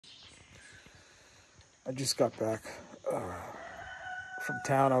I just got back from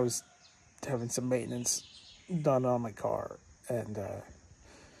town. I was having some maintenance done on my car, and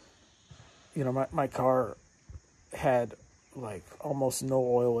my car had like almost no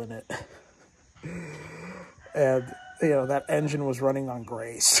oil in it, and that engine was running on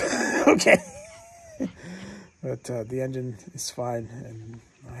grace. Okay, but the engine is fine, and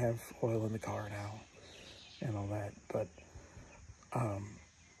I have oil in the car now, and all that. But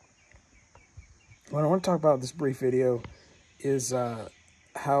what I want to talk about in this brief video is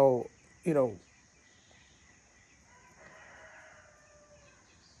how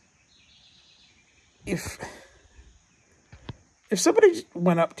if somebody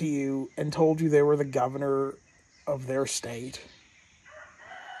went up to you and told you they were the governor of their state,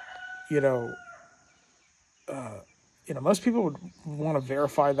 most people would want to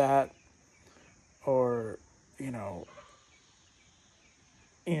verify that, or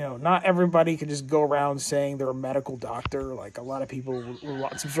not everybody could just go around saying they're a medical doctor. Like, a lot of people would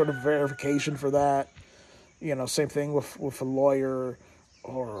want some sort of verification for that. Same thing with a lawyer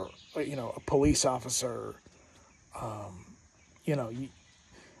or a police officer.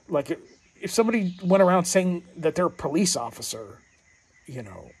 Like, if somebody went around saying that they're a police officer,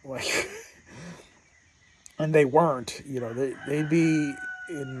 like, and they weren't, they'd be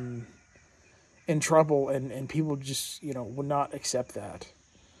in trouble, and people just, would not accept that.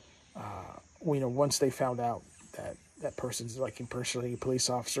 Once they found out that person's like impersonating a police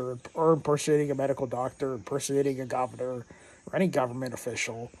officer, or impersonating a medical doctor, impersonating a governor, or any government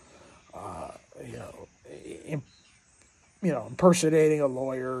official, impersonating a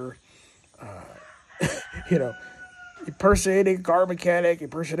lawyer, impersonating a car mechanic,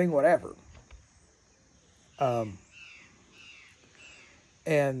 impersonating whatever.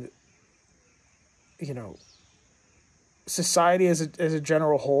 And society as a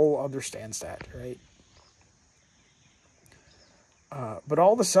general whole understands that, right? But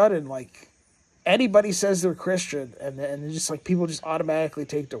all of a sudden, like, anybody says they're Christian, and just like people just automatically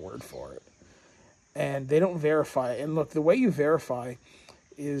take their word for it, and they don't verify it. And look, the way you verify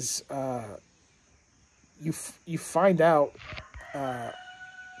is you find out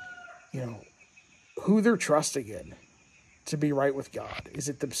who they're trusting in to be right with God. Is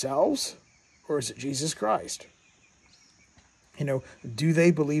it themselves, or is it Jesus Christ? Do they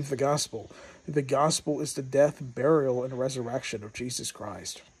believe the gospel? The gospel is the death, burial, and resurrection of Jesus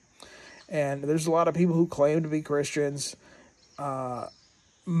Christ. And there's a lot of people who claim to be Christians,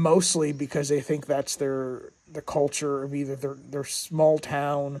 mostly because they think that's the culture of either their small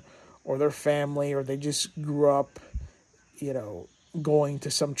town or their family, or they just grew up, going to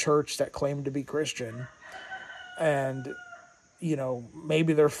some church that claimed to be Christian. And,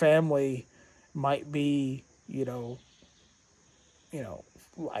 maybe their family might be,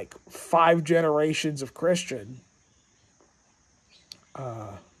 like 5 generations of Christian.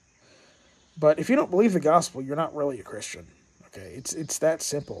 But if you don't believe the gospel, you're not really a Christian. Okay, it's that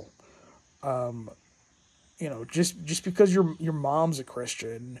simple. Just because your mom's a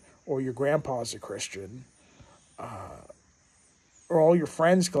Christian, or your grandpa's a Christian, or all your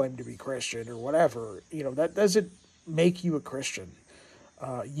friends claim to be Christian, or whatever, that doesn't make you a Christian.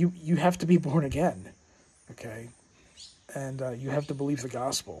 You have to be born again. Okay. And you have to believe the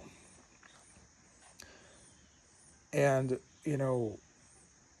gospel. And,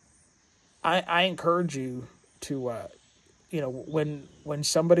 I encourage you to, when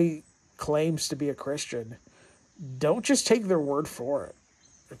somebody claims to be a Christian, don't just take their word for it,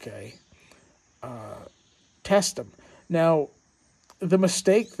 okay? Test them. Now, the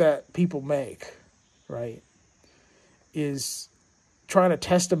mistake that people make, right, is trying to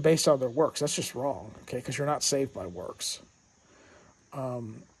test them based on their works. That's just wrong, okay? Because you're not saved by works.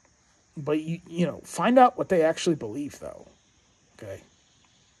 But find out what they actually believe, though, okay?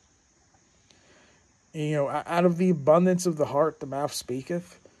 Out of the abundance of the heart, the mouth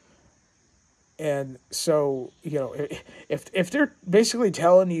speaketh. And so, if they're basically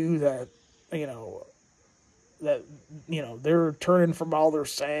telling you that, they're turning from all their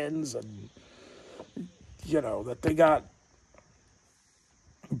sins, and that they got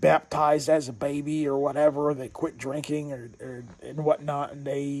baptized as a baby or whatever, they quit drinking or and whatnot, and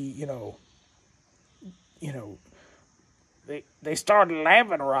they they started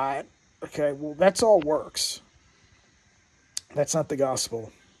living right. Okay, well, that's all works. That's not the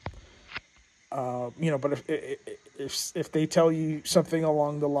gospel. But if they tell you something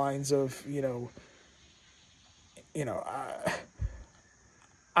along the lines of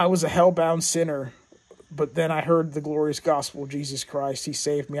I was a hellbound sinner, but then I heard the glorious gospel of Jesus Christ. He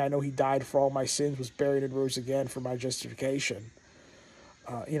saved me. I know he died for all my sins, was buried, and rose again for my justification.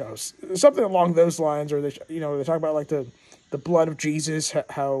 Something along those lines, or they talk about like the blood of Jesus,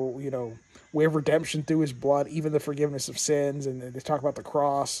 how we have redemption through his blood, even the forgiveness of sins, and they talk about the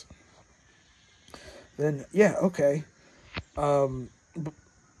cross. Then yeah, okay,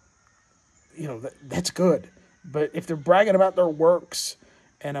 that's good. But if they're bragging about their works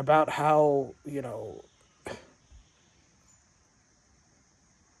and about how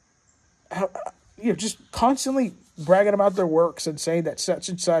just constantly bragging about their works and saying that such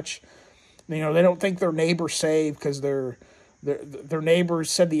and such, they don't think their neighbor's saved because their neighbors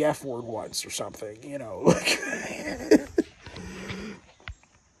said the F word once or something,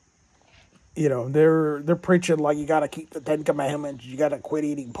 they're preaching like you got to keep the 10 Commandments, you got to quit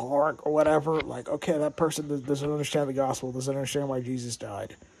eating pork or whatever. Like, okay, that person doesn't understand the gospel, doesn't understand why Jesus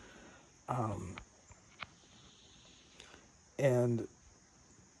died. And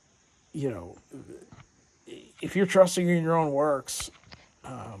if you're trusting in your own works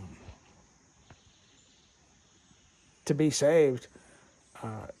to be saved,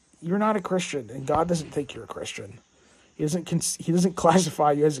 you're not a Christian, and God doesn't think you're a Christian. He doesn't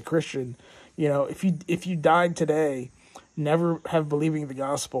classify you as a Christian. If you died today, never have believing the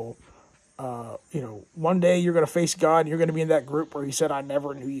gospel, one day you're going to face God, and you're going to be in that group where he said, "I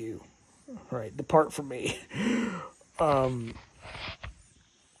never knew you." Right? Depart from me.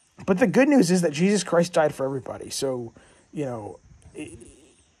 But the good news is that Jesus Christ died for everybody. So,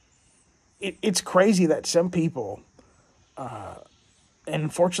 it's crazy that some people, and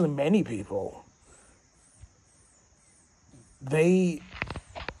unfortunately many people, they,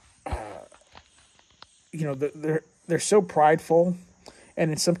 they're so prideful,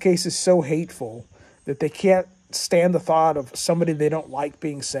 and in some cases so hateful, that they can't stand the thought of somebody they don't like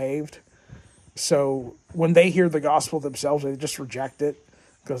being saved. So when they hear the gospel themselves, they just reject it.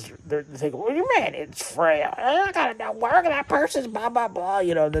 Because they're thinking, "What do you mean it's free? I gotta know where that person's blah blah blah."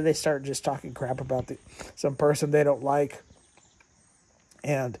 Then they start just talking crap about some person they don't like,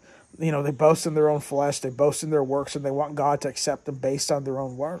 and they boast in their own flesh, they boast in their works, and they want God to accept them based on their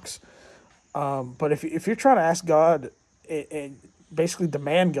own works. But if you're trying to ask God and basically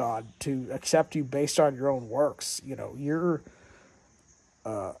demand God to accept you based on your own works, you're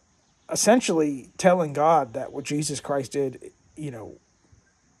essentially telling God that what Jesus Christ did,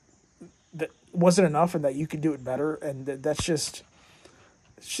 that wasn't enough, and that you could do it better, and it's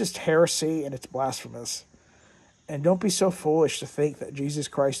just heresy, and it's blasphemous. And don't be so foolish to think that Jesus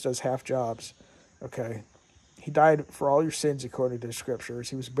Christ does half jobs. Okay, he died for all your sins according to the scriptures.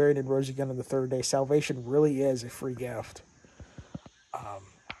 He was buried and rose again on the third day. Salvation really is a free gift,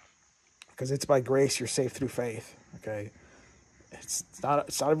 because it's by grace you're saved through faith. Okay, it's not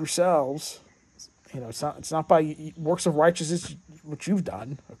of yourselves. It's not by works of righteousness which you've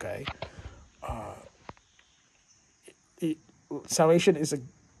done. Okay. Salvation is a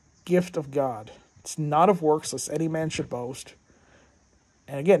gift of God. It's not of works, lest any man should boast.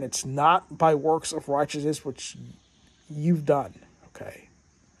 And again, it's not by works of righteousness which you've done. Okay.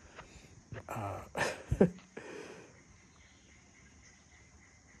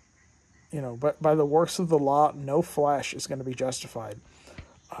 But by the works of the law, no flesh is going to be justified.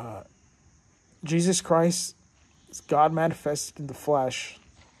 Jesus Christ is God manifested in the flesh.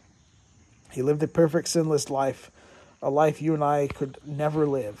 He lived a perfect, sinless life, a life you and I could never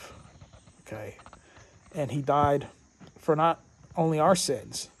live. Okay. And he died for not only our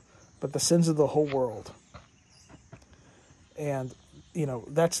sins, but the sins of the whole world. And,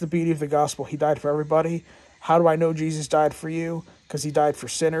 that's the beauty of the gospel. He died for everybody. How do I know Jesus died for you? Because he died for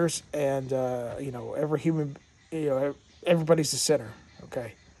sinners, and, every human, everybody's a sinner.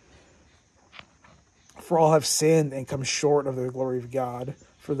 Okay. For all have sinned and come short of the glory of God.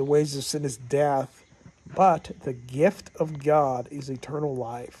 For the wages of sin is death, but the gift of God is eternal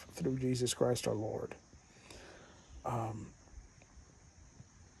life through Jesus Christ our Lord.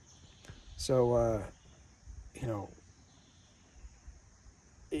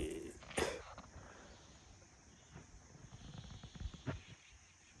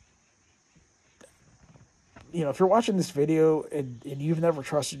 If you're watching this video and you've never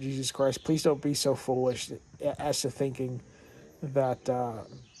trusted Jesus Christ, please don't be so foolish as to thinking that,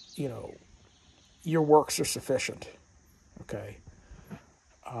 your works are sufficient. Okay.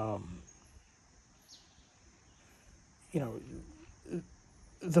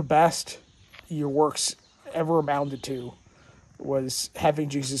 The best your works ever amounted to was having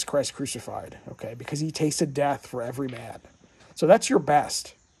Jesus Christ crucified. Okay. Because he tasted death for every man. So that's your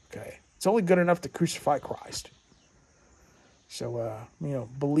best. Okay. It's only good enough to crucify Christ. So,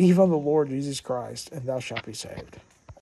 believe on the Lord Jesus Christ, and thou shalt be saved.